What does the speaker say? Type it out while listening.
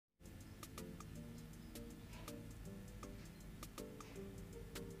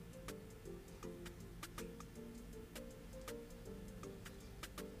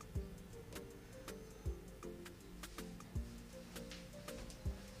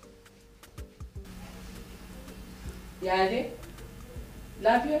Ya ne?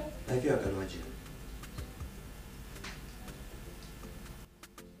 Lafiya? Lafiya kalma ce.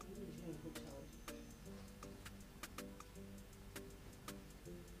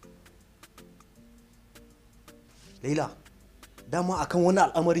 Laila, dama akan wani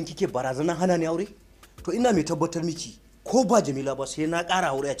al'amarin kike barazanar hana ni aure? To ina mai tabbatar miki ko ba Jamila ba sai na ƙara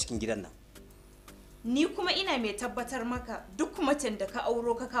aure a cikin gidan nan. Ni kuma ina mai tabbatar maka duk macen da ka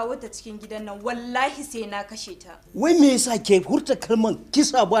auro ka kawo ta cikin gidan nan wallahi sai na kashe ta. Wai me yasa ke hurta kalman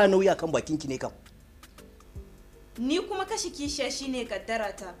kisa baya nauyi akan bakin ki ne kam? Ni kuma kashe kishiya shine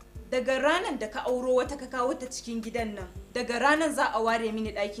kaddara ta. Daga ranar da ka auro wata ka kawo ta cikin gidan nan, daga ranar za a ware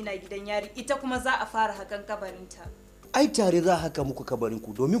mini ɗaki na gidan yari, ita kuma za a fara hakan kabarinta. Ai tare za haka muku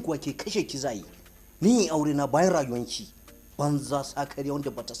kabarinku domin kuwa ke kashe ki zai. Ni aure na bayan rayuwanki banza sakariya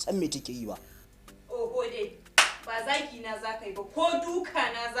wanda bata san me take yi ba. Oho dai, ba zaki na za ka yi ba ko duka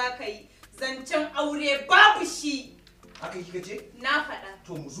na za ka yi, zancen aure babu shi. Haka kika ce? Na faɗa.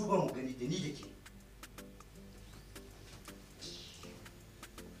 To mu zuba mu gani da ni da ke.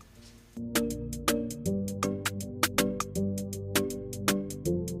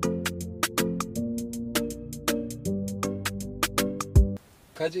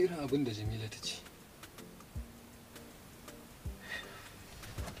 Ka ji irin abin da Jamila ta ce.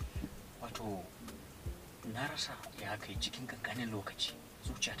 Wato na rasa ya kai cikin kankanin lokaci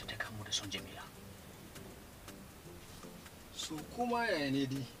zuciyata ta kamu da son Jamila. So kuma yaya ne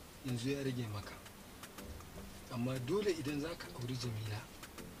dai yanzu ya rage maka. Amma dole idan za ka auri Jamila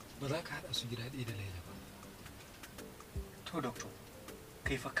ba za ka haɗa su gida ɗaya da Laila ba. To doctor,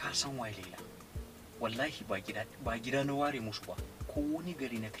 kai fa ka san waye Laila. Wallahi ba gida na ware musu ba. Ko wani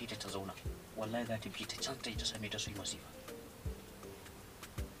gari na kai ta zauna. Wallahi za ta bi ta can ta same ta su yi masifa.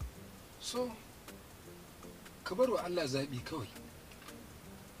 So ka bar wa Allah zaɓi kawai.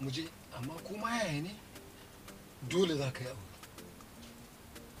 Mu je amma kuma yaya ne dole za ka yi aure.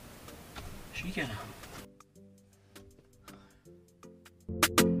 Shikenan.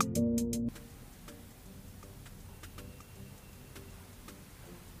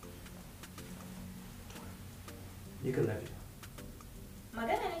 Ni kan lafiya.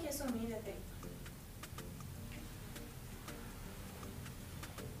 Magana nake so mu yi da kai.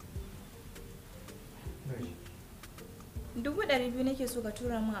 $200,000 nake so ka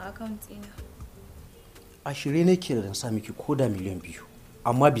tura min a account ɗina. A shirye nake da sa miki koda miliyan 2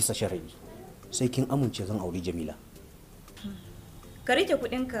 amma bisa sharadi sai kin amince zan auri Jamila. Ka rike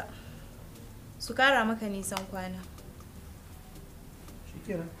kuɗinka su kara maka nisan kwana.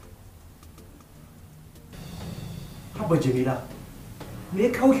 Shikenan. Haba Jamila, me ya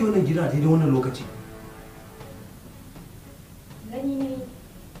kawo ki wannan gida daidai wannan lokaci? Gani ne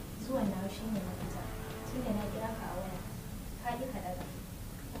zuwan na shi ne mafita. Tunda na kira ka a waya, ka ƙi ka daga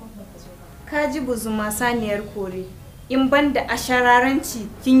kuma ba ka zo ba. Ka ji buzuma saniyar kore. In ban da ashararanci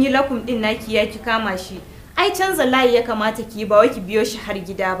kin yi lakum ɗin naki ya ki kama shi. Ai canza layi ya kamata ki yi ba wai ki biyo shi har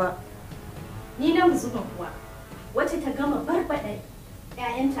gida ba. Ni na muzuma kuwa wacce ta gama barbaɗa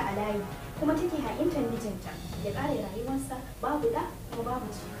 'ya'yanta a layi kuma take ha'intar mijinta ya ƙare rayuwarsa babu da kuma babu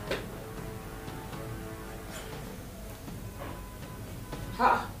ci.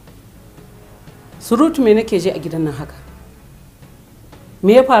 Ha. Surutu me nake je a gidan nan haka?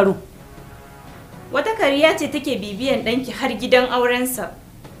 Me ya faru? Wata kariya ce take bibiyan ɗanki har gidan aurensa.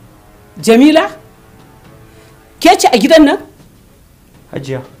 Jamila? Ke ce a gidan nan?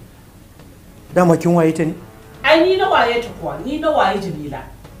 Hajiya. Dama kin waye ta ne? Ai ni na waye ta kuwa, ni na waye Jamila.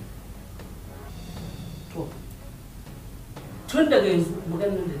 To. Tun daga yanzu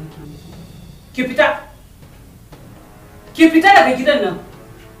maganar da nake miki. Ki fita. Ki fita daga gidan nan.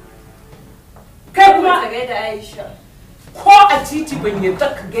 Kai kuma Ka da Aisha. ko a titi ban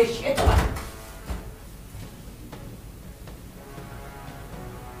yarda ka gaishe ta ba.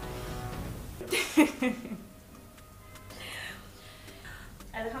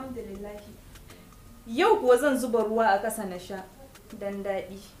 Alhamdulillah. Yau kuwa zan zuba ruwa a ƙasa na sha dan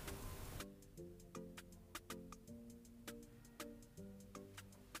daɗi.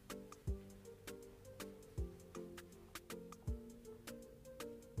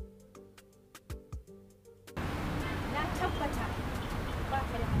 Na tabbata ba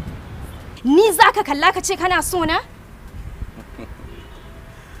ka da hankali. Ni za ka kalla ka ce kana so na?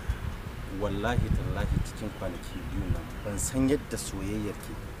 Wallahi tallahi cikin kwanaki biyu nan ban san yadda soyayyar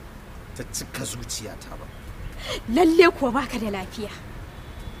ke ta cika zuciyata ba. Lalle kuwa baka da lafiya.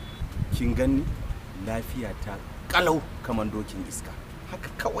 Kin gani lafiya ta kalau kamar dokin iska. Haka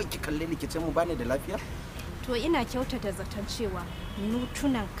kawai ki kalle ni ki ce mu bani da lafiya? To ina kyautata zaton cewa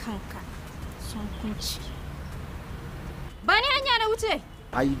nutunan kanka sun kunci. Ba ni hanya na wuce.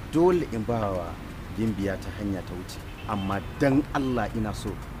 Ai dole in ba wa gimbiya ta hanya ta wuce. amma dan Allah ina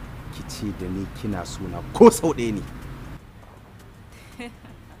so ki ce da ni kina suna ko sau ɗaya ne.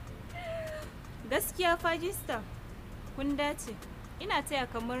 Gaskiya Fajista, kun dace. Ina taya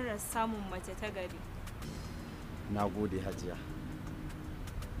ka murnar samun mace ta gari. Na gode Hajiya.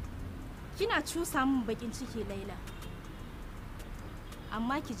 Kina cusa min bakin ciki Laila.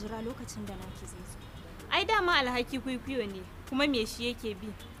 Amma ki jira lokacin da naki zai zo. Ai dama alhaki kwikwiyo ne, kuma me shi yake bi.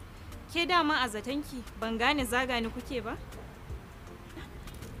 Ke dama a zatanki ban gane zaga ni kuke ba?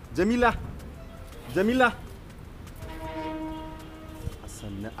 Jamila! Jamila! A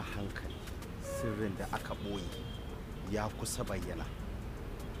sannu a hankali sirrin da aka ɓoye ya kusa bayyana.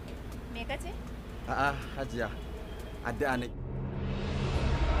 Me kace? A'a Hajiya, addu'a ne.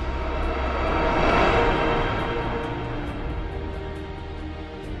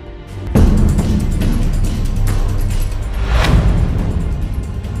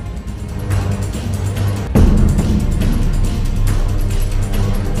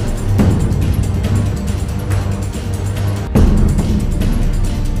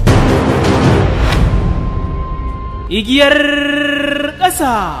 Igiyar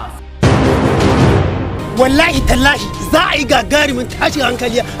ƙasa. Wallahi tallahi za a yi gagarumin tashin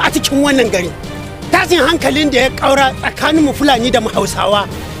hankali a cikin wannan gari. Tashin hankalin da ya ƙaura tsakanin mu Fulani da mu Hausawa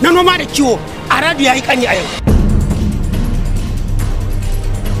na noma da kiwo a radu ya yi kanyi a yau.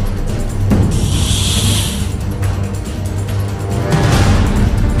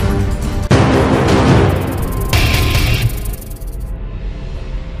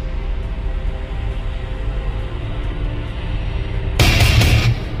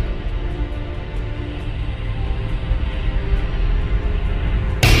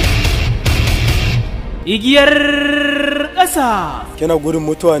 Igiyar ƙasa. Kina gudun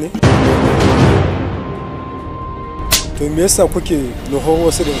mutuwa ne? To me yasa kuke nuhon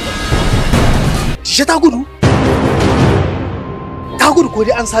wasu da Tishe ta gudu? Ta gudu ko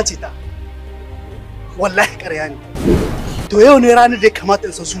dai an sace ta? Wallahi ƙarya ne. To yau ne ranar da ya kamata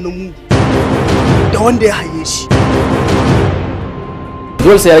in san sunan mu da wanda ya haye shi.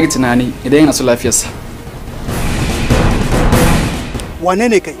 Dole sai ya rage tunani idan yana so lafiyarsa. Wane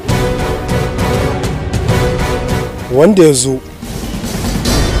ne kai? wanda ya zo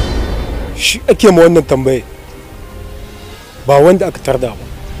shi ake ma wannan tambaye ba wanda aka tarda ba.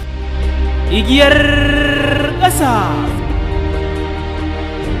 Igiyar ƙasa.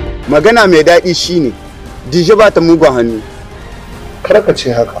 Magana mai daɗi shine Dije ba ta mugun hannu. Kar ka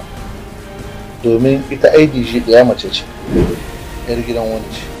ce haka domin ita ai Dije ɗaya mace ce, yar gidan wani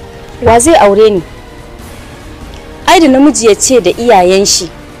ce. Wa zai aure ni? Ai da namiji ya ce da iyayen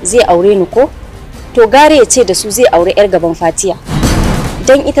shi zai aure ni ko? To gare ya ce da su zai aure yar gaban Fatiya.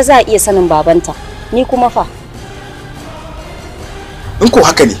 Dan ita za a iya sanin babanta, ni kuma fa. In ko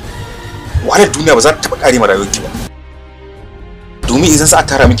haka ne, wahalar duniya ba za ta taɓa ƙare ma rayuwarki ba. Domin idan za a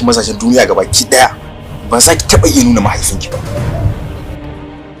tara miki mazajen duniya gabaki ɗaya, ba za ki taɓa iya nuna mahaifinki ba.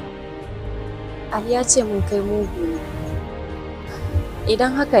 Ali ya ce mun kai mugu ne.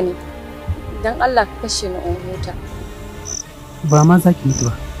 Idan haka ne, dan Allah ka kashe ni in huta. Ba ma za ki mutu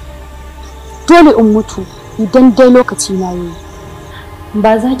ba. Dole in mutu idan dai lokaci na yi.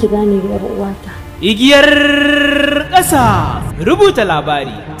 Ba za ki gane ga 'yar uwata. Igiyar ƙasa. Rubuta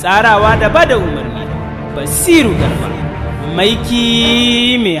labari, tsarawa da bada umarni. Basiru Garba.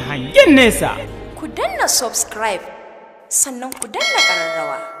 Maiki mai hangen nesa. Ku danna subscribe sannan ku danna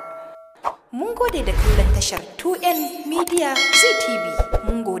ƙararrawa. Mun gode da kallon tashar 2N Media ZTV.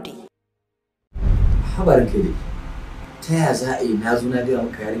 Mun gode. Habarin kai dai. Ta yaya za a yi na zo na gaya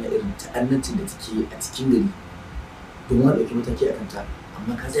maka yarinya irin ta'annancin da take a cikin gari domin a ɗauki mataki a kanta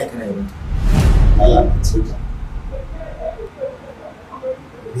amma ka tsaya kana yabanta. Allah ka tsauta.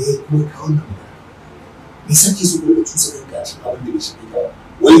 Me kuma ka wannan ba? Me sake so da tusa kanka a cikin abin da bai shi ba?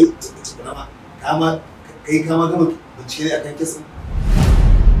 Wai ta ba kama kai kama gama bincike ne akan kisan?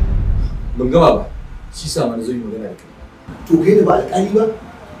 Ban gama ba. Shi sa ma na zo yi magana da kai. To kai da ba alƙali ba?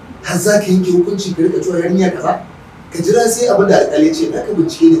 Har za ka yanke hukunci ka rika cewa yarinya kaza? Ka jira sai abin da alƙali ce na ka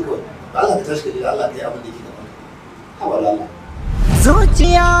bincike ne kawai. Allah ka tashi ka jira Allah ka yi abin da yake gaban ka. Hawala Allah.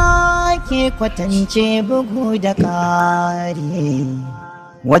 Zuciya ke kwatance bugu da ƙari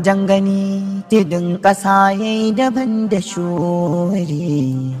wajen gani tidin ƙasa yayi daban da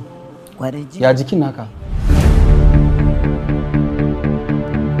shuri. Ya jikin naka?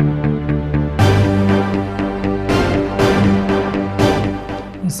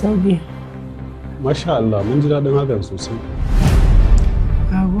 Sauki. Masha Allah mun ji daɗin hakan sosai.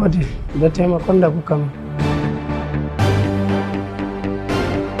 Na gode da taimakon da kuka min.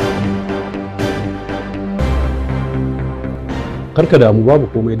 Karka damu babu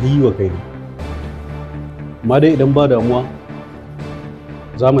komai duk yi wa kai ne. amma dai idan ba damuwa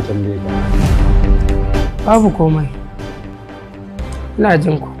za mu tambaye ka. Babu komai, ina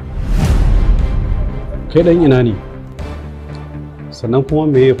jin ku. Kai dan ina ne? Sannan kuma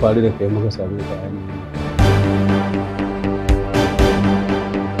me ya faru da kai muka same ka a nan?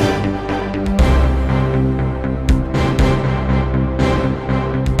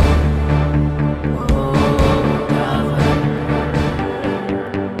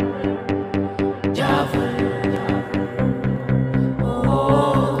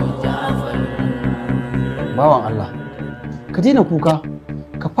 Bawan Allah, ka daina kuka,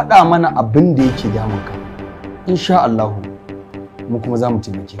 ka faɗa mana abin da yake damunka. Insha Allah mu kuma za mu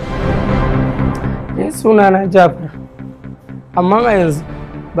taimake ka. Ni sunana Jafar, amma a yanzu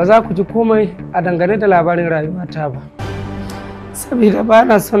ba za ku ji komai a dangane da labarin rayuwata ba, saboda ba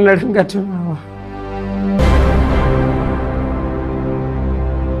na son na ringa tunawa.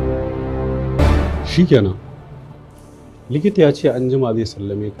 Shikenan, likita ya ce an jima zai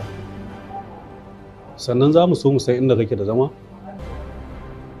sallame ka. Sannan za mu so mu san inda kake da zama,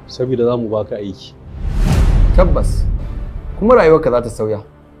 saboda za mu baka aiki. Tabbas, kuma rayuwarka za ta sauya,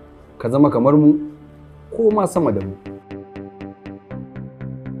 ka zama kamar mu ko ma sama da mu.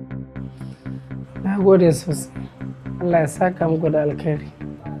 Na gode sosai, Allah ya saka muku da alkhairi.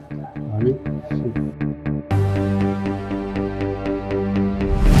 Amin.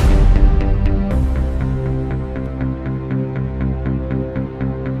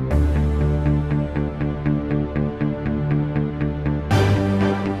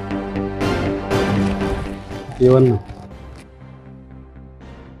 Wannan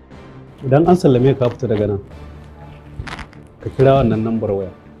idan an sallame ka fita daga nan ka kira wannan lambar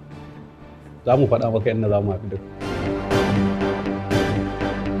waya, za mu faɗa maka inda za mu haɗu da ku.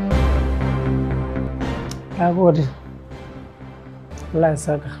 Na gode, Allah ya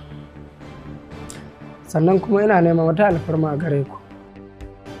saka. Sannan kuma ina neman wata alfarma a gare ku,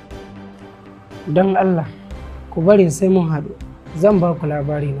 don Allah ku bari sai mun haɗu, zan ba ku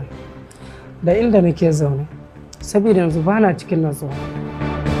labari na da inda nake zaune, saboda yanzu bana cikin natsuwa.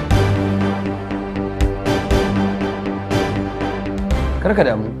 Karka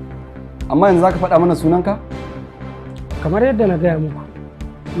damu, amma yanzu zaka faɗa mana sunanka? Kamar yadda na gaya muku,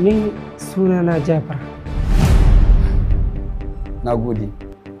 ni sunana Jafar. Na gode,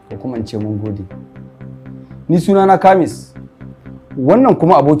 ko kuma in ce mun gode. Ni sunana Kamis, wannan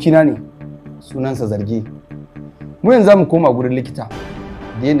kuma abokina ne, sunansa Zarge. Mu yanzu za mu koma gurin likita,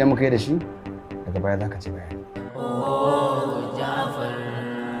 da yadda muka yi da shi, daga baya za ka ci bayani.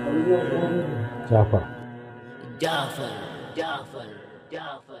 Jafar. Jafar, Jafar,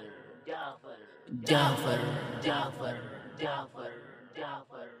 Jafar, Jafar, Jafar, Jafar, Jafar,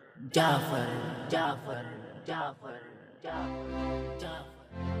 Jafar, Jafar, Jafar, Jafar, Jafar.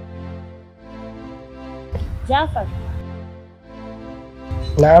 Jafar.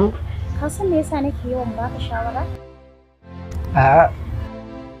 Na'am. Ka san me yasa nake yawan baka shawara? A'a.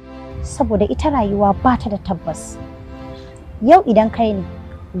 Saboda ita rayuwa ba ta da tabbas. Yau idan kai ne,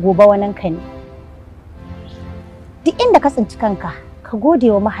 gobe wannan ka ne. Duk inda ka tsinci kanka, ka gode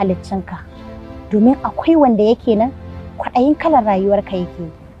wa mahaliccinka, domin akwai wanda yake nan kwaɗayin kalar rayuwarka yake,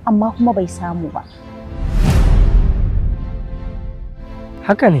 amma kuma bai samu ba.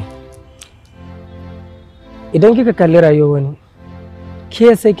 Haka ne. Idan kika kalli rayuwar wani,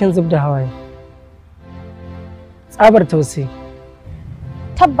 ke sai kin zub da hawaye. Tsabar tausayi.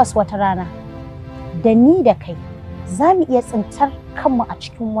 Tabbas wata rana, da ni da kai, za mu iya tsintar kanmu a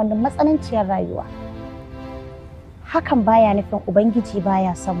cikin wani matsananciyar rayuwa. Hakan baya nufin Ubangiji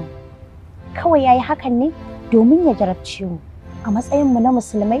baya samu. Kawai yayi hakan ne domin ya jarabce mu a matsayinmu na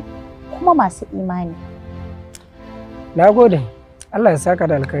musulmai kuma masu imani. Na gode, Allah ya saka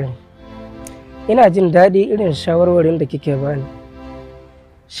da alkhairi. Ina jin daɗi irin shawarwarin da kike bani.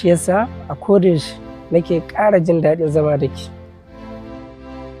 Shi yasa a kodayaushe nake ƙara jin daɗin zama da ke.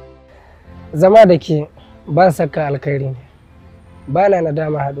 Zama da ke ba saka alkhairi ne, ba na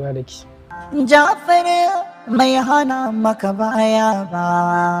nadama haɗuwa da ke. Jafar mai hana maka baya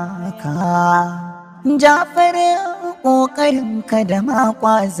baka, Jafar ƙoƙarinka da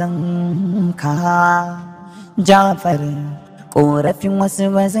maƙwazonka, Jafar ƙorafin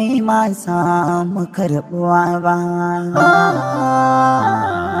wasu ba zai ma samu karɓuwa ba.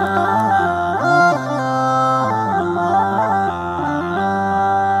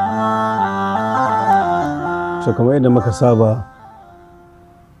 So kamar yadda muka saba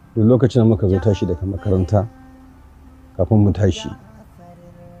duk lokacin da muka zo tashi daga makaranta, kafin mu tashi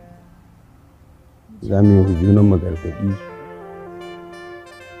za mu yi junan mu gargaɗi,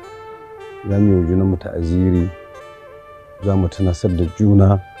 za mu yi junan mu ta'aziri, za mu tunasar da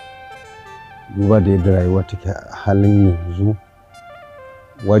juna duba da yadda rayuwa take a halin yanzu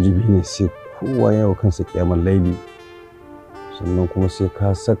wajibi ne sai kowa ya wa kansa kiyamar laili, sannan kuma sai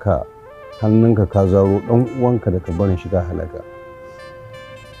ka saka hannunka ka zaro ɗan uwanka daga barin shiga halaka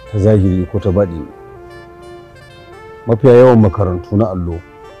ta zahiri ko ta baɗi. Mafiya yawan makarantu na allo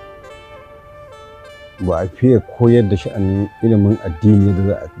ba a fiye koyar da sha'anin ilimin addini da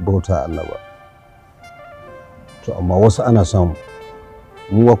za a bauta Allah ba, to amma wasu ana samu,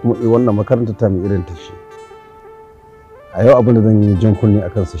 mu kuma wannan makaranta ta mai irin ta shi. A yau abin da zan yi jan kunne a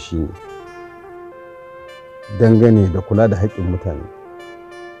kansa shine dangane da kula da haƙƙin mutane.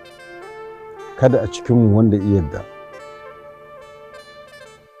 Kada a cikinmu wanda iya yarda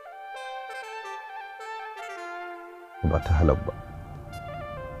ba ta halal ba,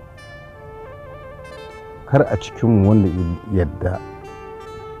 kar a cikinmu wanda yadda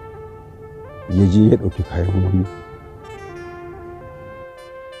ya je ya ɗauki kayan wani.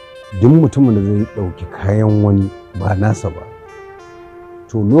 Duk mutumin da zai ɗauki kayan wani ba nasa ba,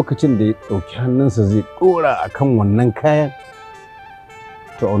 to lokacin da ya ɗauki hannunsa zai ɗora a kan wannan kayan,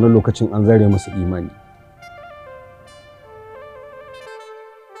 to a wani lokacin an zare masa imani,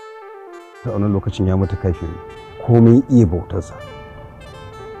 ta wani lokacin ya mutu kafiri komai iya bautarsa.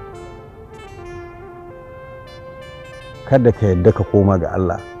 Kada ka yadda ka koma ga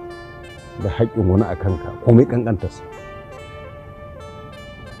Allah da haƙƙin wani a kanka komai ƙanƙantarsa,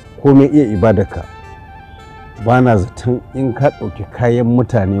 komai iya ibadarka. Ba na zaton in ka ɗauki kayan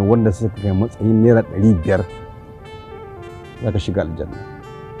mutane wanda suka kai matsayin naira 500 za ka shiga aljanna,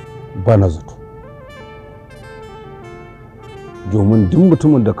 ba na zato. Domin duk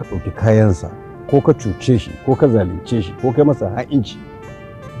mutumin da ka ɗauki kayansa ko ka cuce shi ko ka zalunce shi ko kai masa ha'inci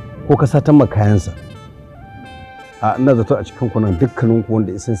ko ka satan ma kayansa, a ina zato a cikin kunan dukkaninku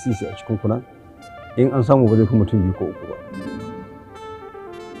wanda isan sisi a cikin kunan in an samu ba zai fi mutum 2 ko 3 ba.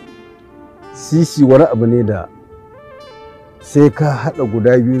 Sisi wani abu ne da sai ka haɗa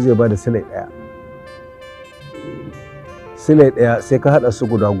guda biyu zai ba da silai ɗaya. Silai ɗaya sai ka haɗa su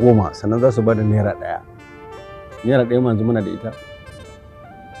guda 10 sannan za su ba da naira 1. Naira 1 yanzu muna da ita.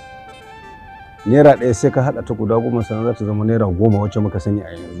 Naira 1 sai ka haɗa ta guda 10 sannan za ta zama naira 10 wacce muka sani a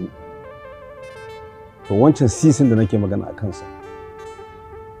yanzu. To wancan sisin da nake magana a kansa,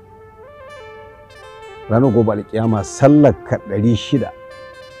 ranar gobe alƙiyama sallar ka 600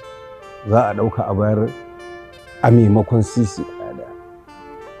 za a ɗauka a bayar a maimakon sisi ɗaya.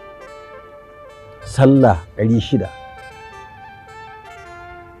 Sallah 600.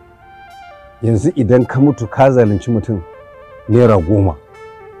 Yanzu idan ka mutu ka zalunci mutum naira 10,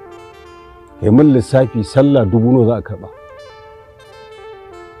 kai mun lissafi sallah 1000 nawa za a karɓa.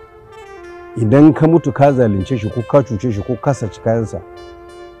 Idan ka mutu ka zalunce shi ko ka cuce shi ko ka saci kayansa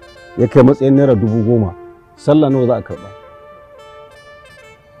ya kai matsayin naira 10,000, sallah nawa za a karɓa?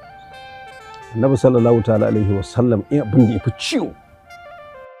 Annabi sallallahu ta'ala alaihi wa sallam abin da yafi ciwo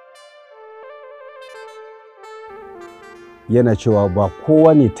yana cewa ba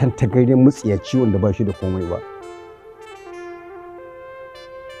kowa ne tantagarin mutsiyaci wanda ba shi da komai ba.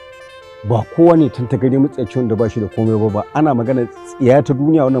 Ba kowa ne tantagarin mutsiyaci wanda ba shi da komai ba. Ana magana tsiya ta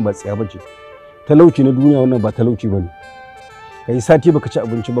duniya, wannan ba tsiya bace. Talauci na duniya wannan ba talauci bane. Kai sati baka ci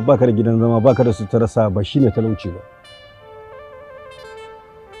abinci ba, baka da gidan zama, baka da sutura sa, ba shine talauci ba.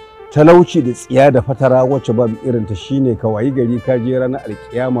 Talauci da tsiya da fatara wacce babu irin ta shine ka wayi gari ka je ranar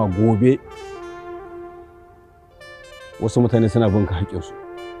alkiyama gobe wasu mutane suna bin ka haƙƙinsu,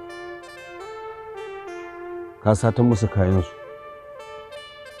 ka satan musu kayansu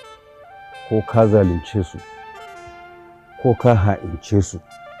ko ka zalunce su ko ka ha'ince su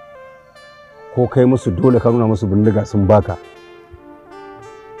ko kai musu dole ka nuna musu bindiga sun baka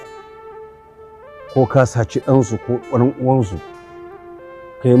ko ka saci ɗansu ko ɗan uwansu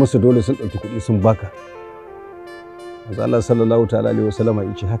kai musu dole sun ɗauki kuɗi sun baka. Allah sallallahu ta'ala alaihi wasallam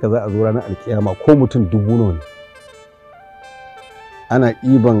ya ce haka za a zo ranar alkiyama ko mutum 1000 ne. Ana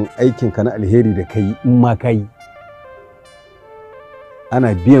ɗiban aikinka na alheri da kai in ma kai,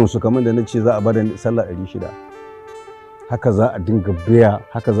 ana biyan su kamar da na ce za a bada sallah 600. Haka za a dinga biya,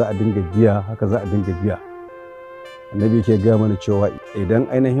 haka za a dinga biya, haka za a dinga biya. Annabi yake gaya mana cewa idan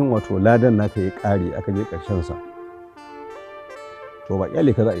ainihin wato ladan naka ya ƙare aka je ƙarshen sa, to ba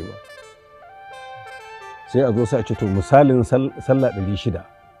iyali ka za a yi ba. Sai a zo sai a ce to misalin sallah 600,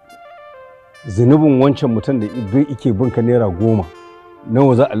 zunubin wancan mutum da yake binka naira 10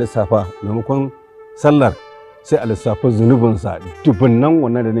 nawa za a lissafa maimakon sallar, sai a lissafa zunubinsa dubunnan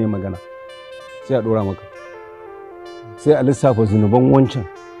wannan da na yi magana sai a ɗora maka. Sai a lissafa zunuban wancan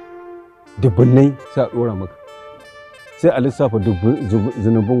dubunnai sai a ɗora maka. Sai a lissafa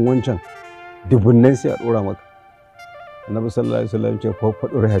zunuban wancan dubunnai sai a ɗora maka. Annabi sallallahu alaihi wasallam ce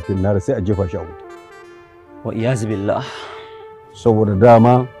faɗo rahafin nar sai a jefa shi a wuta. Wa iyaz billah. Saboda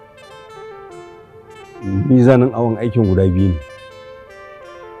dama mizanin awon aikin guda biyu ne.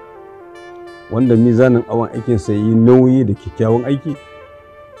 Wanda mizanin awon aikin sa yi nauyi da kyakkyawan aiki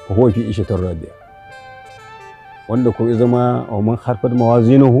ko huwa fi ishatar radiya. Wanda ko ya zama wa man harfat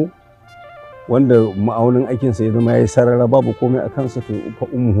mawazinuhu, wanda ma'aunin aikin sa ya zama yayi sarara babu komai a kansa, to fa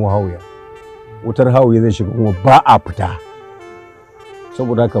ummuhu hawiya. Wutar hawiya zai shiga kuma ba a fita.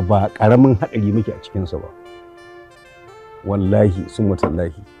 Saboda haka ba karamin hadari muke a cikin sa ba. Wallahi summa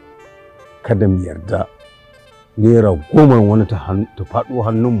tallahi kada mu yarda naira 10 wani ta faɗo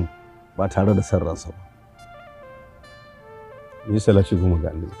hannunmu ba tare da san ransa ba. Yi salati 10 ga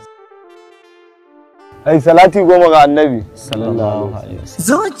annabi. Ai salati 10 ga annabi sallallahu alaihi wasallam.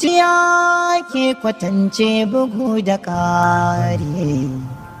 Zuciya ke kwatance bugu da ƙari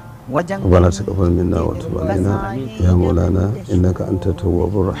wajen ربنا تقبل منا وتب علينا يا مولانا انك انت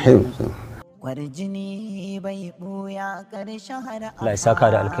التواب الرحيم. Kwarjini bai ɓuya ƙarshen har Allah ya saka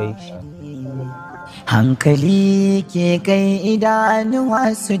da alkai. Hankali ke kai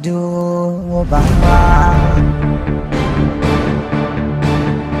idanuwa su duba.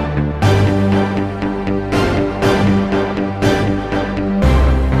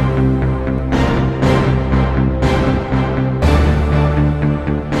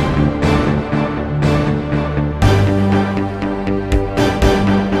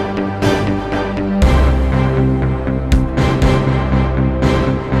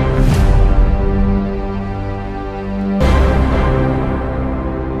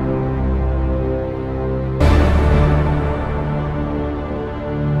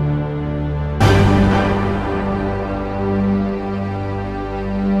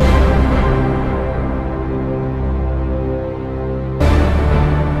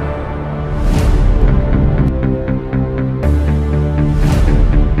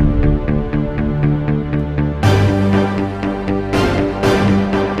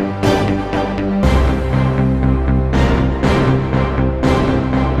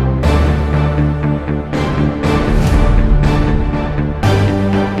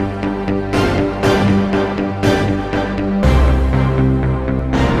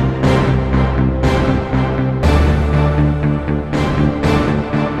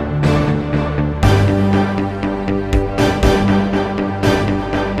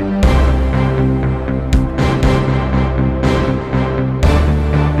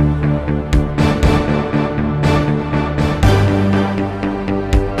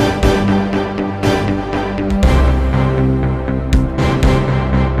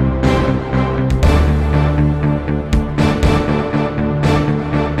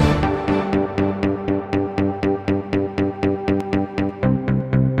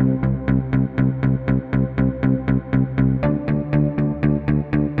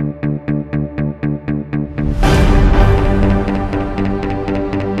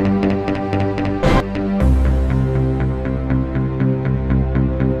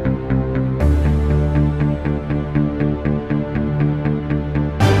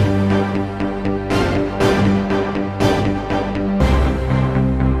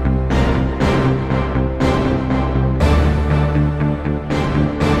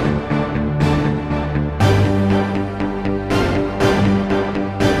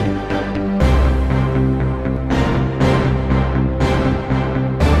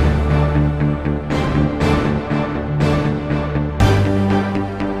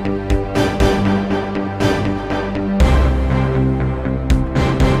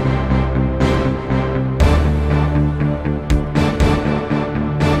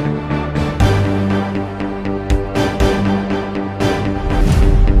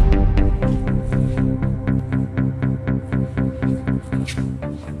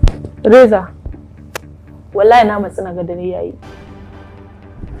 Reza, wallahi na matsi na ga dare yayi.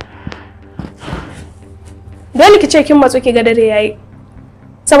 Dole ki ce kin matsu ki ga dare yayi.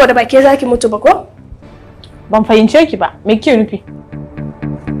 Saboda ba ke zaki mutu ba ko? Ban fahimce ki ba. Me kike nufi?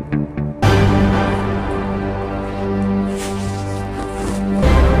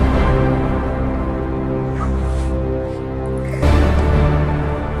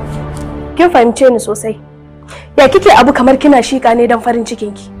 Kin fahimce ni sosai. Ya kike abu kamar kina shika ne don farin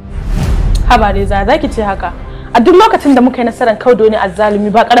cikin ki? Haba Reza, za ki ce haka. A duk lokacin da muka yi nasarar kaudo ne azzalumi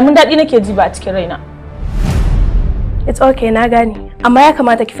ba karamin daɗi nake ji ba a cikin raina. It's okay, na gane. Amma ya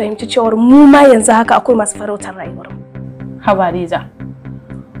kamata ki fahimci cewa mu ma yanzu haka akwai masu farautar rayuwar mu. Haba Reza.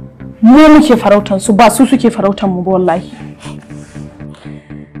 Mu muke farautan su ba su suke farautan mu ba wallahi.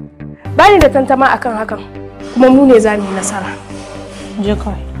 Bani da tantama akan hakan. Kuma mu ne za mu yi nasara. Je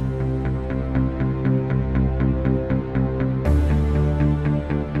kawai.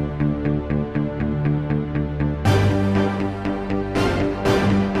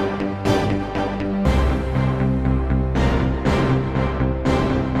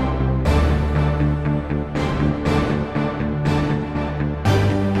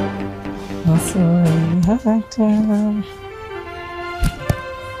 masoyata.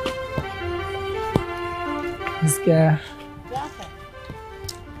 Gaskiya.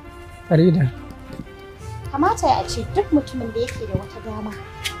 Farida. Kamata ya ce duk mutumin da yake da wata dama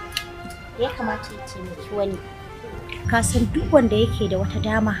ya kamata ya taimaki wani. Ka san duk wanda yake da wata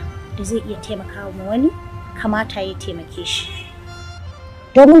dama da zai iya taimakawa wani kamata ya taimake shi.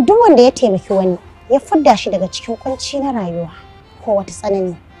 Domin duk wanda ya taimaki wani ya fidda shi daga cikin kunci na rayuwa ko wata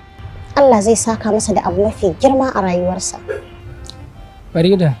tsanani, Allah zai saka masa da abu mafi girma a rayuwarsa.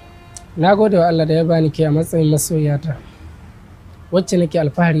 Farida, na gode wa Allah da ya bani ke a matsayin masoyata, wacce nake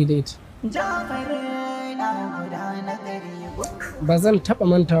alfahari da ita. Ba zan taɓa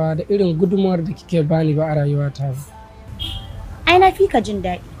mantawa da irin gudunmawar da kike bani ba a rayuwata ba. Ai na fi ka jin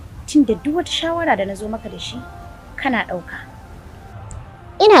daɗi tunda duk wata shawara da na zo maka da shi kana ɗauka.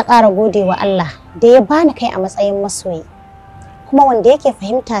 Ina ƙara gode wa Allah da ya bani kai a matsayin masoyi, kuma wanda yake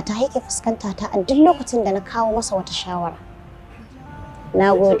fahimta ta yake fuskanta ta a duk lokacin da na kawo masa wata shawara.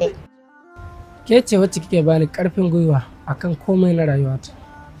 Na gode. Ke ce wacce kike bani ƙarfin gwiwa akan komai na rayuwata.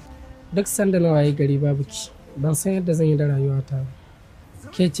 Duk sanda na waye gari babu ki, ban san yadda zan yi da rayuwata ba.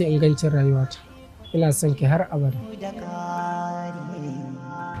 Ke ce ingancin rayuwata. Ina son ki har abada.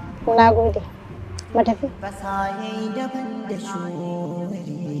 Na gode. Matafi.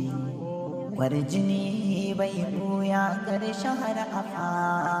 Kwarjini bai buya ƙarshen har a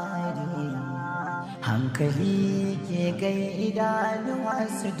fari. Hankali ke gai idanuwa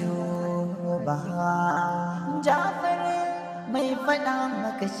su duba. Jafar mai faɗa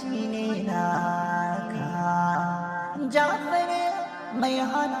maka shi ne naka. Jafar mai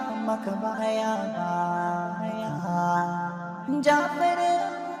hana maka baya baya. Jafar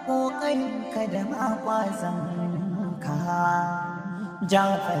ƙoƙarinka da makwazanka.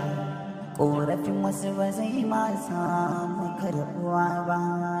 Jafar ƙorafin wasu ba zai ma samu karɓuwa ba.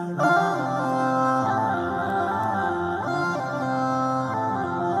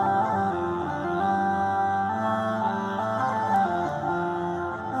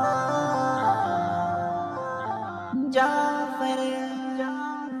 Jafar,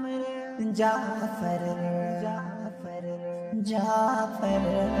 Jafar, Jafar, Jafar.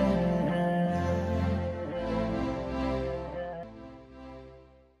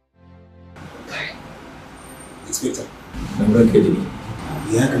 Inspector, dan ranka da ni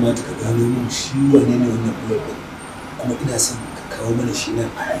ya kamata ka gano min shi wane ne wannan bullet din, kuma ina son ka kawo mana shi nan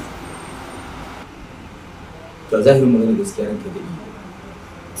a hali. To zahirin magana gaskiya ranka da ni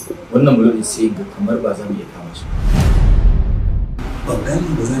wannan bullet din sai ga kamar ba za mu iya kama shi. Ban gane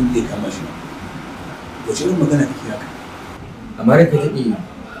ba za mu iya kama shi ba. Wace irin magana kake haka? Amma ranka da ni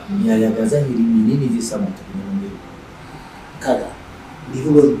yaya ga zahiri menene zai samu ta neman dai? Kaga ni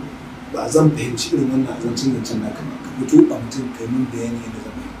ba zan fahimci irin wannan azancin zancen naka ba. Ka fito a mutum kai min bayani yadda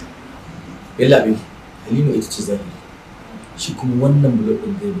zan fahimta. Yalla bai Halima ita ce zahiri. Shi kuma wannan bullet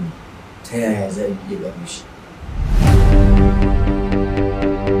din gaibi ta yaya za a iya gano shi?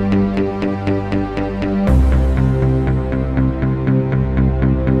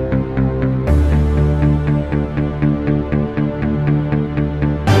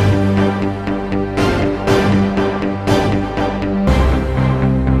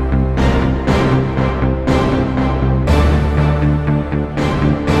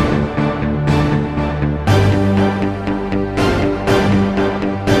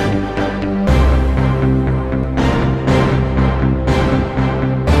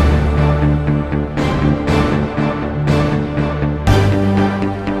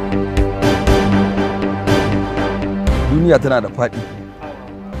 Duniya tana da faɗi.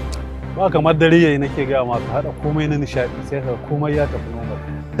 Ba kamar dare yayi nake gaya ma ka haɗa komai na nishaɗi sai ka komai ya tafi normal.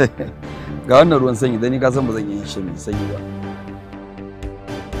 Ga wannan ruwan sanyi dan ni ka san ba zan iya shan sanyi ba.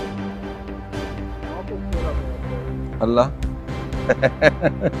 Allah.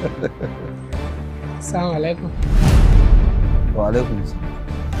 Assalamu alaikum. Wa alaikum salam.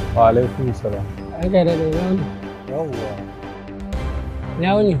 Wa alaikum salam. Aga da wani. Yawwa.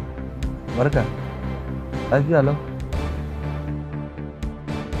 Ya wuni. Barka. Lafiya lau.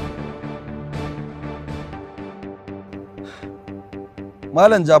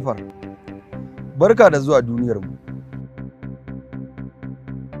 Malam Jafar, barka da zuwa duniyarmu.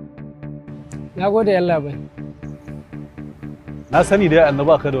 Na gode Allah bai. Na sani dai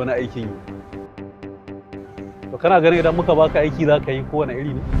annaba ka da wani aikin yi. To kana ganin idan muka baka aiki za ka yi kowane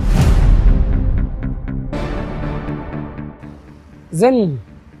iri ne? Zan yi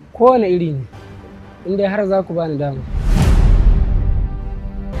kowane iri ne, inda har za ku bani dama.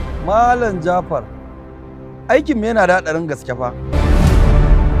 Malam Jafar, aikinmu yana da haɗarin gaske fa.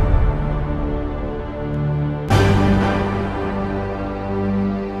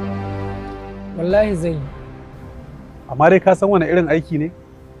 Wallahi zan yi. Amma dai ka san wani irin aiki ne?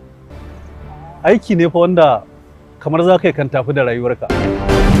 Aiki ne fa wanda kamar za ka yi kan tafi da rayuwarka.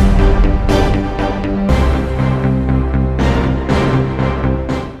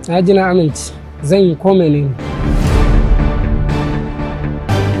 Na ji na amince, zan yi ko menene.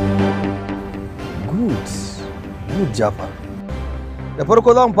 Good Jafar. Da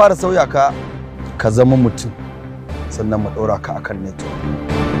farko za mu fara sauya ka zama mutum, sannan mu ɗora ka akan network.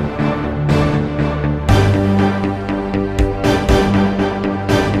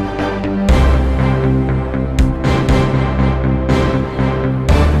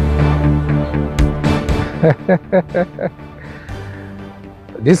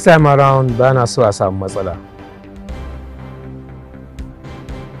 This time around ba na so a samu matsala.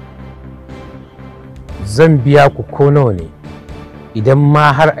 Zan biya ku ko nawa ne, idan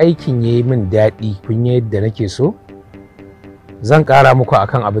ma har aikin ya yi min daɗi kun yi yadda nake so, zan ƙara muku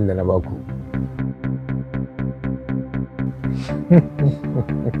akan abin da na baku.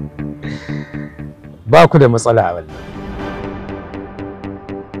 Ba ku da matsala a wannan.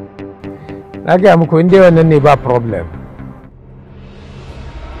 Na gaya muku in dai wannan ne ba problem.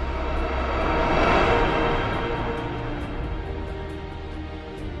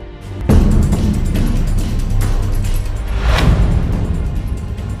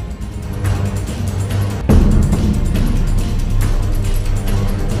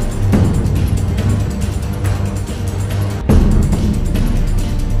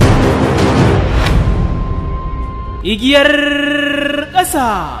 Igiyar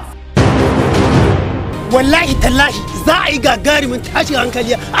ƙasa. Wallahi tallahi za a yi gagarumin tashin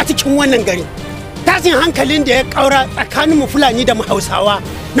hankali a cikin wannan gari. Tashin hankalin da ya ƙaura tsakanin mu Fulani da mu Hausawa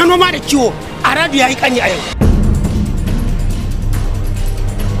na noma da kiwo a radu ya yi ƙanyi a yau.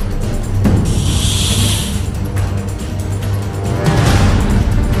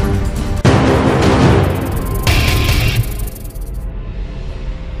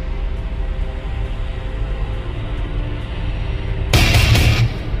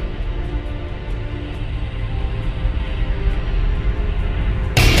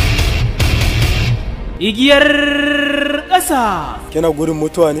 Igiyar ƙasa. Kina gudun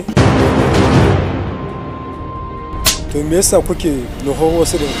mutuwa ne? To me yasa kuke nuhon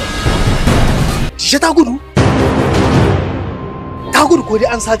wasu da ita? Tishe ta gudu? Ta gudu ko dai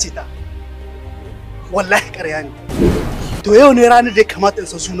an sace ta? Wallahi ƙarya ne. To yau ne ranar da ya kamata in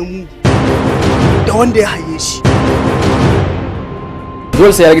san sunan mu da wanda ya haye shi. Dole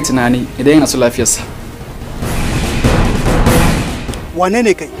sai ya rage tunani idan yana so lafiyarsa. Wane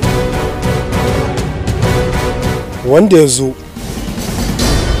ne kai? Wanda ya zo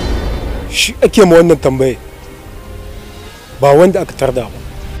shi ake ma wannan tambaye, ba wanda aka tarda ba.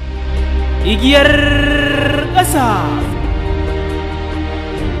 Igiyar ƙasa.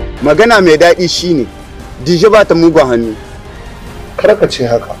 Magana mai daɗi shine Dije ba ta mugun hannu. Kar ka ce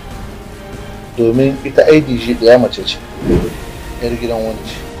haka, domin ita ai Dije ɗaya mace ce, 'yar gidan wani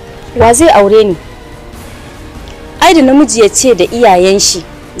ce. Wa zai aure ni? Ai da namiji ya ce da iyayen shi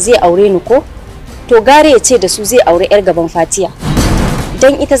zai aure ni ko? To gare ya ce da su zai aure 'yar gaban Fatiya.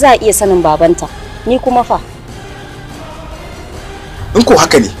 Dan ita za a iya sanin babanta, ni kuma fa. In ko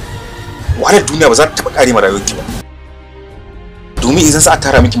haka ne, wahalar duniya ba za ta taɓa ƙare ma rayuwarki ba. Domin idan za a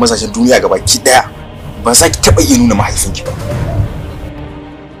tara miki mazajen duniya gabaki ɗaya, ba za ki taɓa iya nuna mahaifinki ba.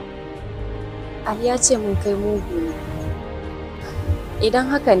 Ali ya ce mun kai mugu ne.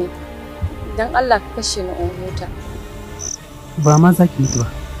 Idan haka ne, dan Allah ka kashe ni in huta. Ba ma za ki mutu ba.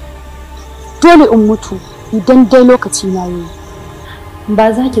 Dole in mutu idan dai lokaci na yi. Ba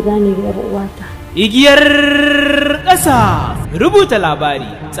za ki gane ba uwata. Igiyar ƙasa. Rubuta labari,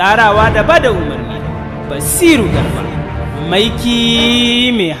 tsarawa da bada umarni. Basiru Garba.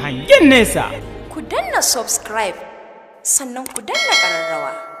 Maiki mai hangen nesa. Ku danna subscribe sannan ku danna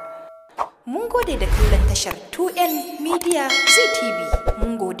ƙararrawa. Mun gode da kallon tashar 2N Media ZTV.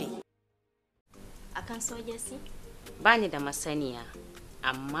 Mun gode. Akan sojasi? Bani da masaniya,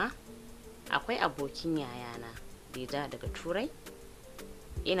 amma akwai abokin yayana Dida daga Turai,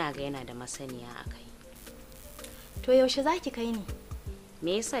 ina ga yana da masaniya a kai. To yaushe za ki kai ni?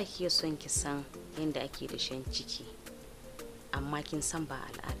 Me yasa kike son ki san yadda ake da shan ciki, amma kin san ba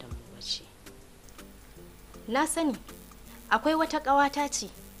al'adarmu ba ce? Na sani, akwai wata ƙawata ce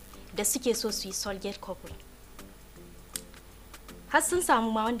da suke so su yi Solgate couple. Har sun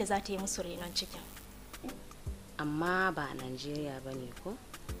samu ma wanda za ta yi musu renon cikin. Amma ba a Najeriya ba ne ko?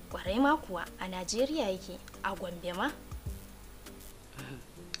 Kwarai ma kuwa a Najeriya yake, a Gombe ma.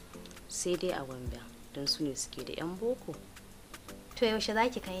 Sai dai a Gombe don su ne suke da 'yan boko. To yaushe za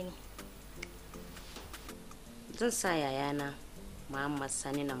ki kai ni? Zan sa yayana Muhammad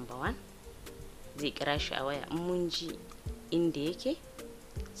Sani number 1 zai kira shi a waya in mun ji inda yake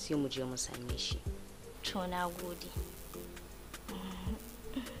sai mu je mu same shi. To na gode.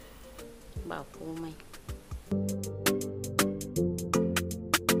 Ba komai.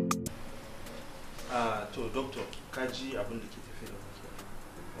 To doctor ka ji abin da ke tafi da muke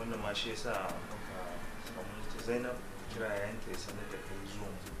wannan ma shi yasa muka samu ta Zainab kira yayin ta sanar da kai zuwa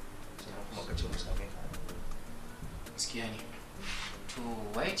sannan kuma ka ce mu same ka. Gaskiya ne. To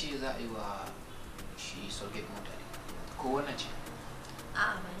waye ce za a yi wa shi Solgate mota ne ko wannan ce?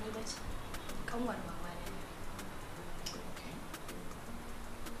 A'a ba ni ba ce, kanwar mama ne.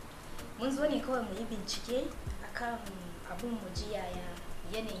 Mun zo ne kawai mu yi bincike akan abun mu ji yaya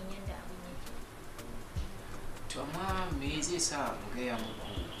yanayin yadda abun yake. To amma me zai sa mu gaya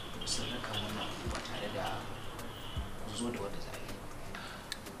muku sirrikan wannan abu ba tare da ku zo da wanda za a yi?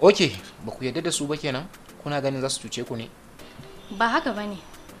 Ok, ba ku yarda da su ba kenan? Kuna ganin za su cuce ku ne? Ba haka ba ne.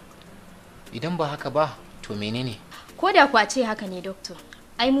 Idan ba haka ba, to menene? Ko da ku a ce haka ne, Doctor.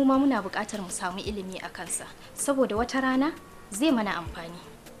 Ai mu ma muna buƙatar mu samu ilimi a kansa, saboda wata rana zai mana amfani.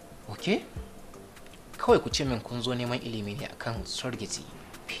 Ok? Kawai ku ce min kun zo neman ilimi ne akan surrogacy,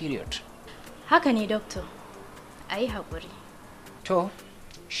 period. Haka ne, Doctor. A yi haƙuri. To,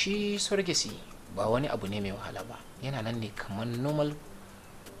 shi surrogacy ba wani abu ne mai wahala ba, yana nan ne kamar normal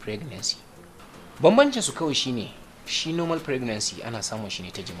pregnancy. Bambancin su kawai shine shi normal pregnancy ana samun shi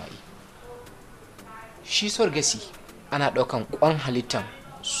ne ta jima'i. Shi surrogacy ana ɗaukan ƙwan halittan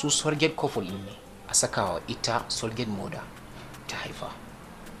su surrogate couple ɗin ne a sakawa ita surrogate mother ta haifa.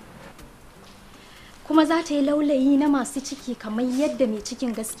 Kuma za ta yi laulayi na masu ciki kamar yadda mai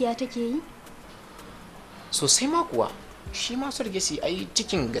cikin gaskiya take yi? Sosai ma kuwa, shi ma surrogacy ai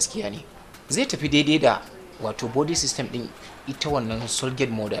cikin gaskiya ne. Zai tafi daidai da wato body system ɗin ita wannan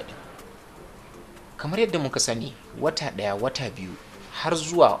surrogate mother ɗin. Kamar yadda muka sani, wata ɗaya, wata biyu har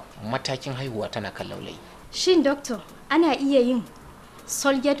zuwa matakin haihuwa tana kan laulayi. Shin Doctor, ana iya yin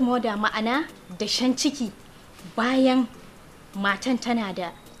surrogate mother ma'ana dashen ciki bayan matan tana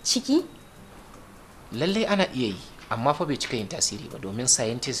da ciki? Lallai ana iya yi, amma fa bai cika yin tasiri ba domin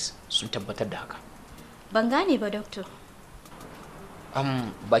scientists sun tabbatar da haka. Ban gane ba, Doctor.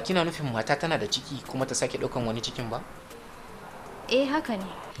 Ba kina nufin mata tana da ciki kuma ta sake ɗaukan wani cikin ba? Eh haka ne.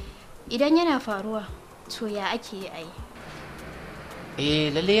 Idan yana faruwa, to ya ake yi a yi?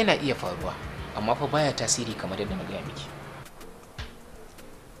 Eh lallai yana iya faruwa, amma fa baya tasiri kamar yadda na gaya miki.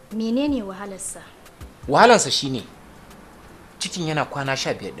 Menene wahalarsa? Wahalarsa shine cikin yana kwana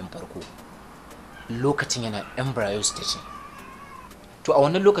 15 ɗin farko. Lokacin yana embryo stage. To a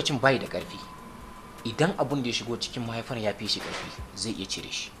wannan lokacin bai da ƙarfi. Idan abun da ya shigo cikin mahaifar ya fi shi ƙarfi, zai iya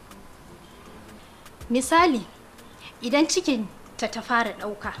cire shi. Misali, idan cikin ta fara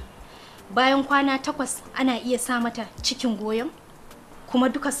ɗauka, bayan kwana 8 ana iya sa mata cikin goyon kuma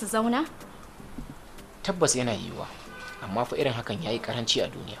duka su zauna? Tabbas yana yiwuwa, amma fa irin hakan yayi karanci a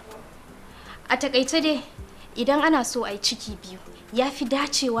duniya. A takaice dai, idan ana so a yi ciki biyu, ya fi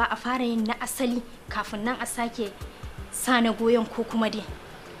dacewa a fara yin na asali kafin nan a sake sa na goyon ko kuma dai.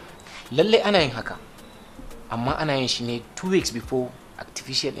 Lallai ana yin haka, amma ana yin shi ne 2 weeks before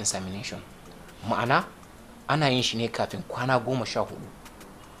artificial insemination. Ma'ana ana yin shi ne kafin kwana 14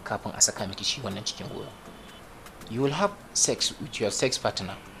 kafin a saka miki shi wannan cikin goyon. You will have sex with your sex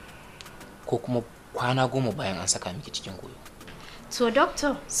partner ko kuma kwana 10 bayan an saka miki cikin goyo. To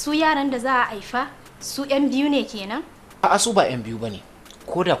Doctor, su yaran da za a haifa su 'yan biyu ne kenan? A'a, su ba 'yan biyu bane,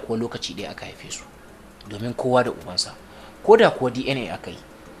 ko da kuwa lokaci ɗaya aka haife su, domin kowa da ubansa, ko da kuwa DNA aka yi,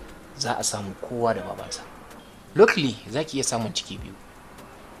 za a samu kowa da babansa. Luckily za ki iya samun ciki biyu,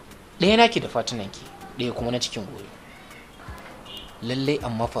 ɗaya naki da fatunanki, ɗaya kuma na cikin goyo. Lallai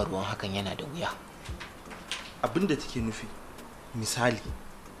amma faruwan hakan yana da wuya. Abin da take nufi, misali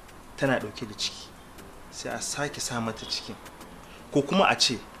tana ɗauke da ciki sai a sake sa mata cikin, ko kuma a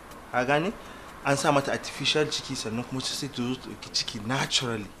ce a gane an sa mata artificial ciki sannan kuma sai ta zo ta ɗauki ciki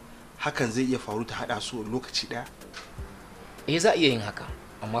naturally. Hakan zai iya faru ta haɗa su a lokaci ɗaya? Za a iya yin haka,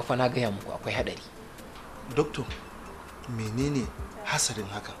 amma fa na gaya muku akwai haɗari. Doctor, menene hasarin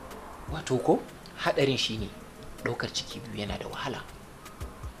hakan? Wato ko haɗarin shine ɗaukar ciki biyu yana da wahala,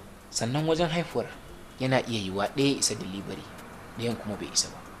 sannan wajen haifuwar yana iya yiwa ɗaya isa delivery, ɗayan kuma bai isa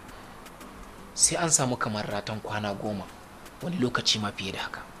ba. Sai an samu kamar ratan kwana 10, wani lokaci ma fiye da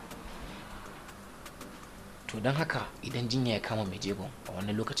haka. To don haka idan jinya ya kama mai jegon a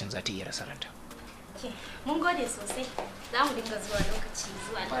wannan lokacin za ta iya rasa ranta. Mun gode sosai, za mu dinga zuwa lokaci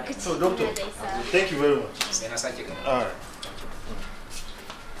zuwa lokaci. So doctor, thank you very much. Sai na sake gani. All right.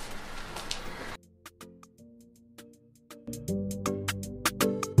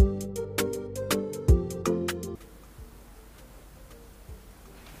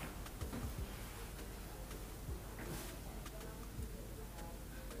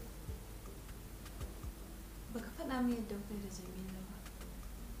 samu yadda kai da Jamila ba.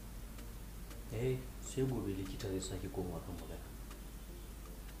 Sai gobe likita zai sake koma kan magana.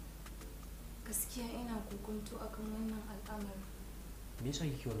 Gaskiya ina kokonto akan wannan al'amarin. Me yasa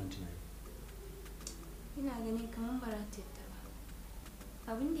kike wannan tunani? Ina ganin kamar ba ta yadda ba.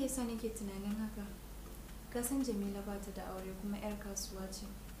 Abin da yasa nake tunanin haka, kasan Jamila ba ta da aure kuma 'yar kasuwa ce.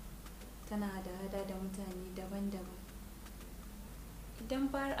 Tana hada da mutane daban-daban. Idan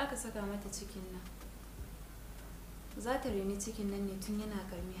har aka saka mata cikin nan, za ta reni cikin nan ne tun yana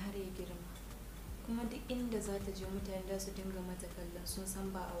karmi har ya girma. Kuma duk inda za ta je mutane za su dinga mata kallon sun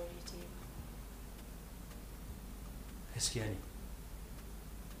san ba aure ta yi ba. Gaskiya ne.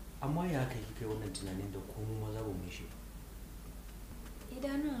 Amma ya kai kai wannan tunanin da komai maza ba mu shi.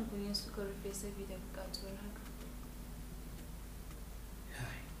 Idanuwanku ne suka rufe saboda bukatuwar haka.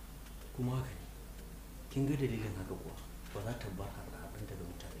 Kuma haka ne. Kin ga dalilin haka kuwa ba za ta bar haɗin daga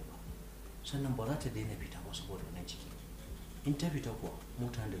mutane ba. Sannan ba za ta daina fita ba saboda wannan ciki. In ta fita kuwa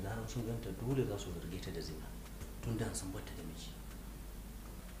mutane da zarar sun ganta dole za su zarge ta da zina tun da sun bata da miji.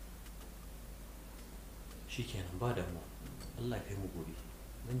 Shikenan ba damuwa. Allah ya kai mu gobe.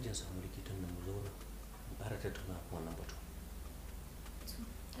 Zan jin samu likitan nan mu zauna mu ƙara tattauna wannan batu.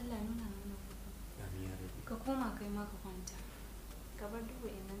 Allah nuna mana gobe. Amin ya rabi. Ka koma kai ma ka kwanta. Ka bar duk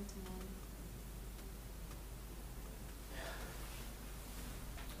wa'annan tunani.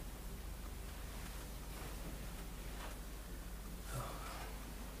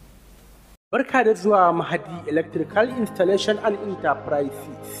 Barka da zuwa Mahadi Electrical Installation and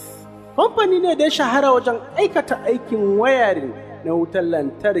Enterprises. Kamfani ne da ya shahara wajen aikata aikin wayarin na wutar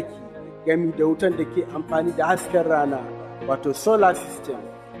lantarki gami da wutan da ke amfani da hasken rana wato solar system.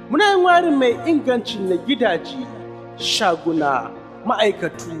 Muna yin wayarin mai inganci na gidaje, shaguna,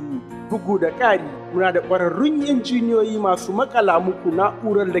 ma'aikatu, bugu da ƙari. Muna da ƙwararrun injiniyoyi masu makala muku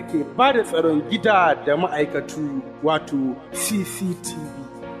na'urar da ke ba da tsaron gida da ma'aikatu wato CCTV.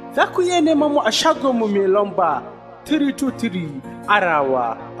 Za ku iya neman mu a shagonmu mai lamba 323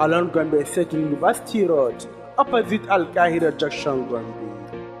 Arawa along Gombe State University Road opposite Alkahira Junction Gombe.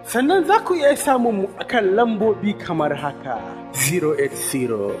 Sannan za ku iya samun mu a kan lambobi kamar haka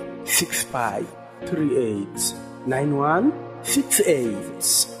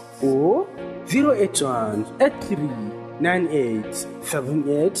 08065389168 ko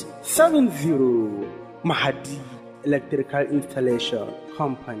 08183987870. Mahadi Electrical Installation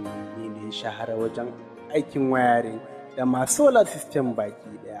Company ne da ya shahara wajen aikin wayarin da ma solar system baki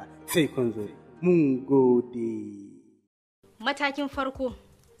daya. Sai kun zo. Mun gode. Matakin farko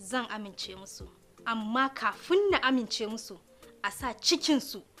zan amince musu, amma kafin na amince musu a sa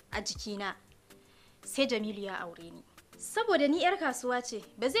cikinsu a jikina sai Jamilu ya aure ni. Saboda ni 'yar kasuwa ce,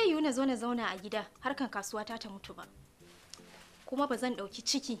 ba zai yiwu na zo na zauna a gida harkan kasuwa ta mutu ba. Kuma ba zan ɗauki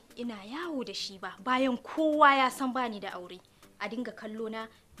ciki ina yawo da shi ba bayan kowa ya san bani da aure a dinga kallo na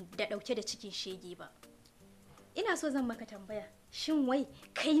da ɗauke da cikin shege ba. Ina so zan maka tambaya, shin wai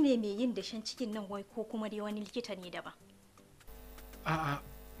kai ne mai yin dashen cikin nan wai ko kuma dai wani likita ne daban? A'a,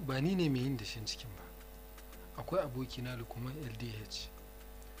 ba ni ne mai yin dashen cikin ba. Akwai abokina Lukman LDH.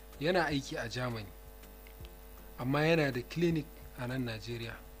 Yana aiki a Germany. Amma yana da clinic a nan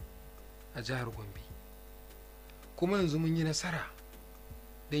Najeriya a jihar Gombe. Kuma yanzu mun yi nasara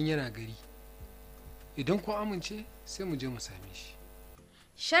don yana gari. Idan kun amince sai mu je mu same shi.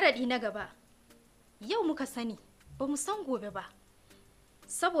 Sharaɗi na gaba, yau muka sani ba mu san gobe ba.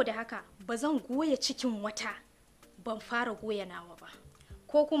 Saboda haka ba zan goya cikin wata ban fara goya nawa ba.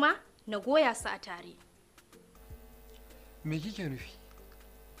 Ko kuma na goya su a tare. Me kike nufi?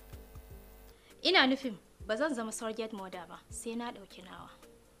 Ina nufin ba zan zama surrogate mother ba sai na ɗauki nawa.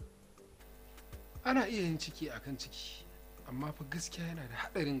 Ana iya yin ciki akan ciki, amma fa gaskiya yana da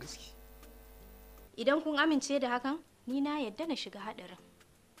haɗarin gaske. Idan kun amince da hakan, ni na yadda na shiga haɗarin.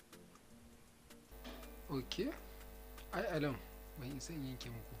 Ok, ai alam ban isa in yanke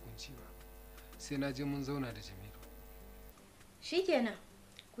muku hukunci ba, sai na je mun zauna da Jamilu. Shikenan,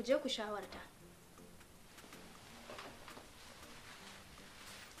 ku je ku shawarta.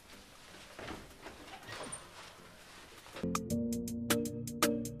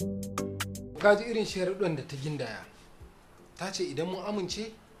 Gaji irin sharuɗan da ta gindaya. Ta ce idan mun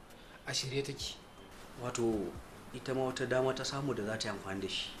amince a shirye take. Wato ita ma wata dama ta samu da za ta yi amfani da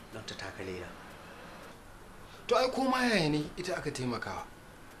shi don ta taka leda. To ai koma yaya ne ita aka taimakawa.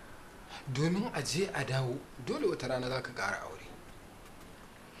 Domin a je a dawo dole wata rana za ka ƙara aure.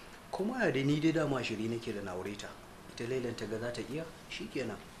 Kuma ya da ni dai dama shiri nake da na aure ta. Ita lailan ta ga za ta iya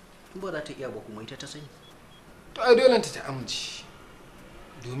shikenan. In ba za ta iya ba kuma ita ta sani. To ai dole ta amince.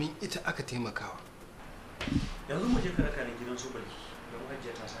 Domin ita aka taimakawa. Yanzu mu je ka raka ni gidan su baki. Don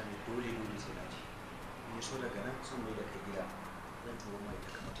hajjiya ta sani dole sai na je. in so daga nan sun mai da kai gida zan turo mai ta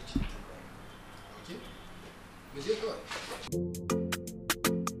kamata cikin bayan. Okay. Mu je kawai.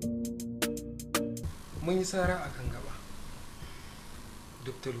 Mun yi sara a kan gaba.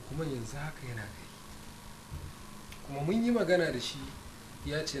 Dr. Lukman yanzu haka yana kai. Kuma mun yi magana da shi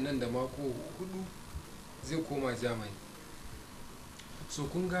ya ce nan da mako 4 zai koma Germany. So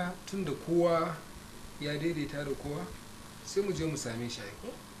kun ga tun da kowa ya daidaita da kowa sai mu je mu same shi aiko?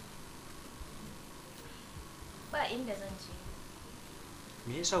 Ba inda zan je.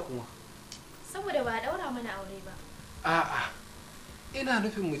 Me yasa kuma? Saboda ba a daura mana aure ba. A'a, ina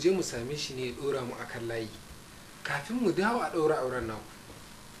nufin mu je mu same shi ne ya dora mu akan layi kafin mu dawo a daura auren nan.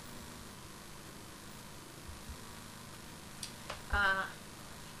 A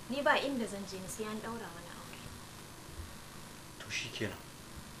ni ba inda zan je ni sai an daura mana aure. To shikenan.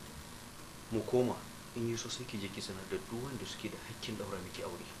 Mu koma in yi so sai ki je ki sanar da duk wanda suke da hakkin daura miki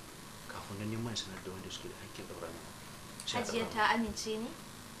aure. Kafin nan neman sanar da wanda suke da hakkin daura miki. Hajiya ta amince ne?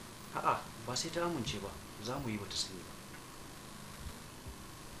 A'a, ba sai ta amince ba. Za mu yi bata sani ba.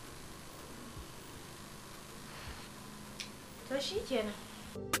 To shikenan.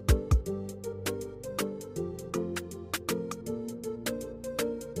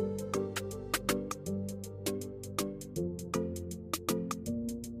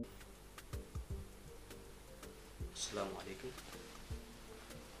 Assalamu alaikum.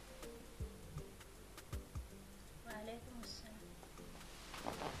 Wa alaikum assalam.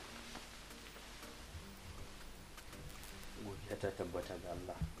 Godiya ta tabbata ga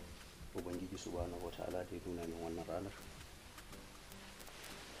Allah. Ubangiji subhanahu wataala da ya nuna min wannan ranar.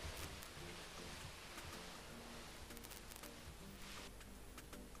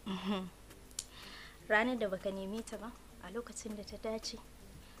 Ranar da baka neme ta ba a lokacin da ta dace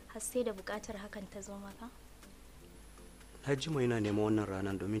har sai da bukatar hakan ta zo maka? Na jima ina neman wannan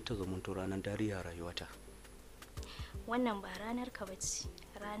ranar domin ta zamanto ranar dariya rayuwata. Wannan ba ranar ka bace,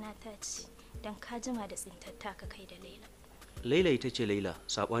 rana ta ce don ka jima da tsintatta ka kai da Laila. Laila ita ce Laila,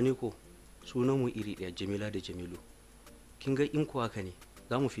 saɓani ko sunan mu iri ɗaya, Jamila da Jamilu. Kin ga in kuwa haka ne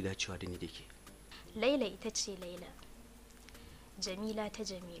za mu fi dacewa da ni da ke. Laila ita ce Laila, Jamila ta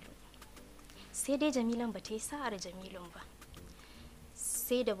Jamilu. Sai dai Jamilan ba ta yi sa'ar Jamilun ba.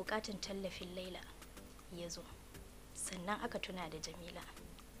 Sai da bukatun tallafin Laila ya zo, sannan aka tuna da Jamila.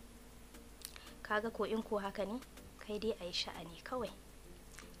 Kaga ko in ko haka ne, kai dai a yi sha'ani kawai.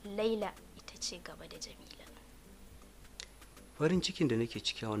 Laila ita ce gaba da Jamila. Farin cikin da nake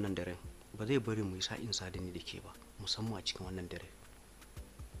ciki a wannan daren ba zai bari mu yi sa'in sa da ni da ke ba, musamman a cikin wannan dare.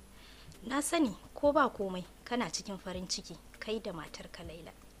 Na sani ko ba komai kana cikin farin ciki kai da matarka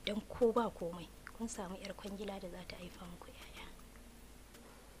Laila, don ko ba komai kun samu 'yar kwangila da za ta haifa muku 'ya'ya.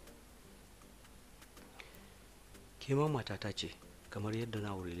 Ke ma matata ce kamar yadda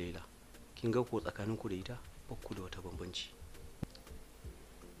na wuri Laila. Kin ga ko tsakaninku da ita ba ku da wata bambanci.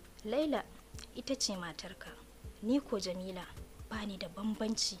 Laila ita ce matarka, ni ko Jamila ba ni da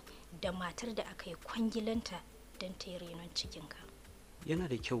bambanci da matar da aka yi kwangilanta don ta yi renon cikinka. Yana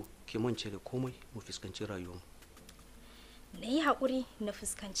da kyau ki mance da komai mu fuskanci rayuwarmu. Na yi haƙuri na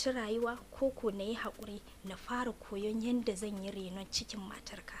fuskanci rayuwa ko ko na yi haƙuri na fara koyon yadda zan yi renon cikin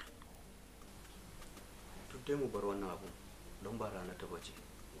matarka. Duk dai mu bar wannan abu don ba rana ta bace.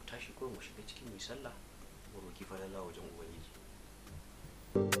 Mu tashi ko mu shiga cikin mu sallah mu roki falala wajen Ubangiji.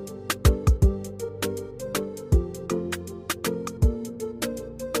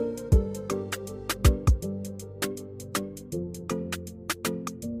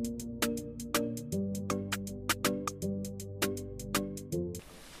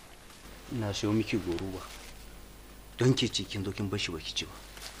 Na siyo miki goruba don ke ce kin zo kin bashi baki ci ba.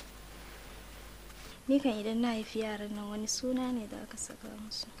 Ni kan idan na haifi yaran nan wani suna ne da aka saka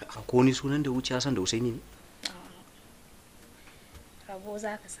musu. Ko wani sunan da wuce Hassan da Usaini ne? Rabo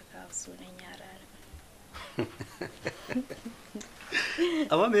za ka saka sunan yara na.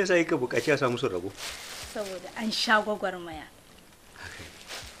 Amma me yasa yake bukaci a sa musu rabo? Saboda an sha gwagwarmaya.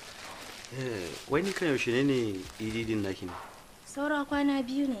 Wai ni kan yaushe ne ididin naki ne? Saura kwana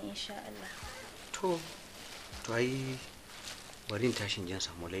 2 ne insha Allah. To ai bari in tashin jan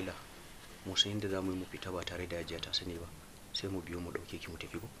samu Laila. Mu san inda zamu yi mu fita ba tare da Hajiya ta sani ba. Sai mu biyo mu dauke ki mu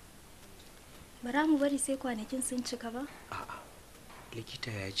tafi ko? Bara mu bari sai kwanakin sun cika ba? A'a.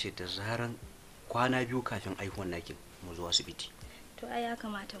 Likita ya ce da zaran kwana 2 kafin aihuwan nakin mu zo asibiti. To ai ya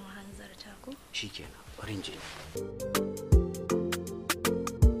kamata mu hanzarta ko? Shikenan, bari in je.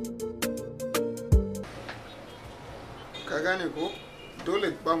 Ka gane ko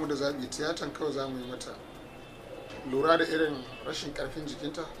dole ba mu da zaɓi, tiyatan kawai za mu yi mata lura da irin rashin ƙarfin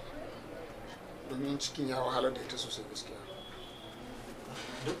jikinta domin cikin ya wahalar da ita sosai gaskiya.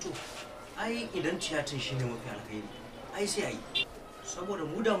 Dokto, ai idan tiyatin shine mafi alkhairi ai sai a yi saboda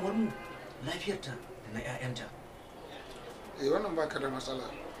mu damuwar mu lafiyarta da na 'ya'yanta. Wannan baka da matsala,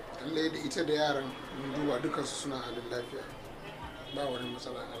 lallai da ita da yaran mun duba dukansu suna halin lafiya, ba wani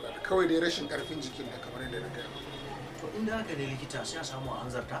matsala Allah, kawai dai rashin karfin jikin ne kamar yadda na gaya. To inda haka ne likita sai a samu a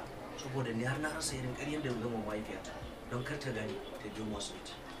hanzarta, saboda ni har na rasa irin ƙaryen da zama mahaifiyata don kar ta gani ta je mu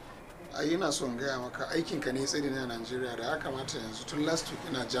asibiti. Ai ina son gaya maka aikinka ne tsiri na Najeriya da ya kamata yanzu tun last week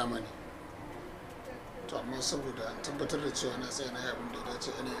ina Germany. To amma saboda tabbatar da cewa na tsaya na yi abin da ya dace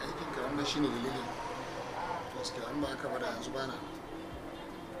ne aikinka, wannan shine dalilin. Gaskiya an ba haka ba da yanzu bana.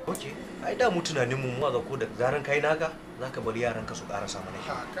 Ok, ai da mu tunanin mu ga ko da zaran kai naka zaka bar yaran ka su karasa mana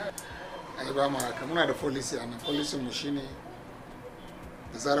shi. Ai ba ma haka, muna da policy a nan. Policy mu shine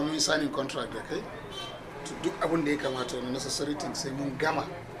da zaran mun yi signing contract da kai to duk abin da ya kamata wani necessary thing sai mun gama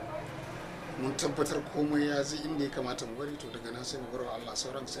mun tabbatar komai ya zai inda ya kamata mu bari, to daga nan sai mu bar Allah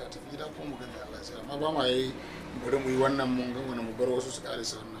sauran sai a tafi gida ko mu gani Allah sai, amma ba ma yi bari mu yi wannan mun ga wani mu bar wasu su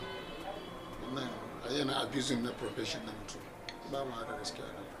karasa wannan. Wannan yana abusing na profession na mutum, ba ma da gaskiya ne.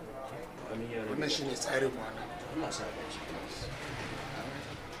 Wannan shine tsarin mu nan. Allah sa ka ci.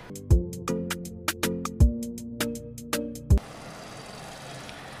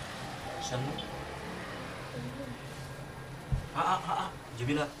 Sannu. A'a,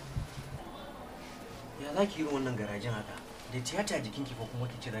 Jamila. Ya za ki yi wannan garajin haka? Da tiyata jikinki ko kuma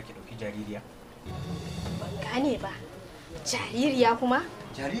ki ce za ki ɗauki jaririya? Ban gane ba. Jaririya kuma?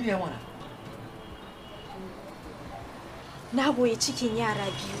 Jaririya mana. Na goyi cikin yara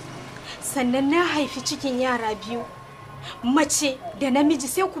biyu. Sannan na haifi cikin yara biyu. Mace da namiji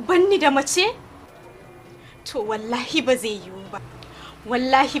sai ku banni da mace? To wallahi ba zai yiwu ba.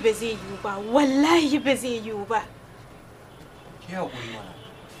 Wallahi ba zai yiwu ba. Wallahi ba zai yiwu ba. Ki haƙuri mana.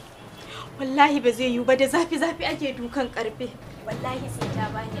 Wallahi ba zai yiwu ba, da zafi-zafi ake dukan karfe. Wallahi sai ta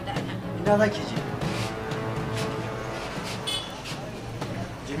bani dana. Ina za ki je?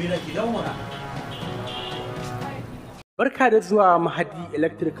 Jamila ki dawo mana. Barka da zuwa Mahadi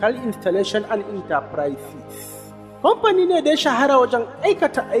Electrical Installation and Enterprises. Kamfani ne da ya shahara wajen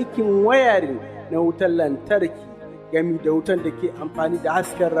aikata aikin wayarin na wutar lantarki gami da wutan da ke amfani da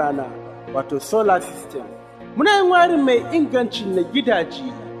hasken rana, wato solar system. Muna yin wayarin mai inganci na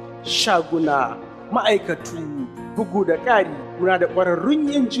gidaje, shaguna, ma'aikatu, bugu da ƙari. Muna da ƙwararrun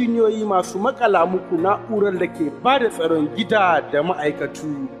injiniyoyi masu makala muku na'urar da ke ba da tsaron gida da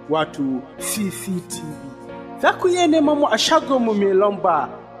ma'aikatu, wato CCTV. Za ku iya neman mu a shagonmu mai lamba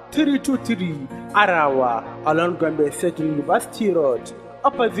 323 Arawa, along Gombe State University Road,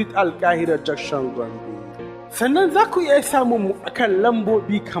 opposite Alkahira Junction, Gombe. Sannan za ku iya samun mu akan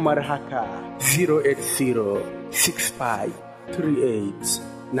lambobi kamar haka: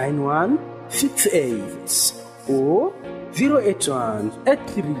 08065389168 or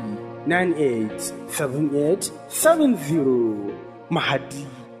 08183987870. Mahadi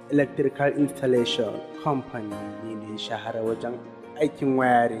Electrical Installation Company ne da ya shahara wajen aikin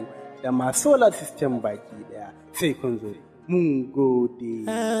wayarin da ma solar system baki daya. Sai kun zo. Mun gode.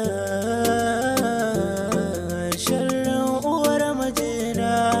 Sharrin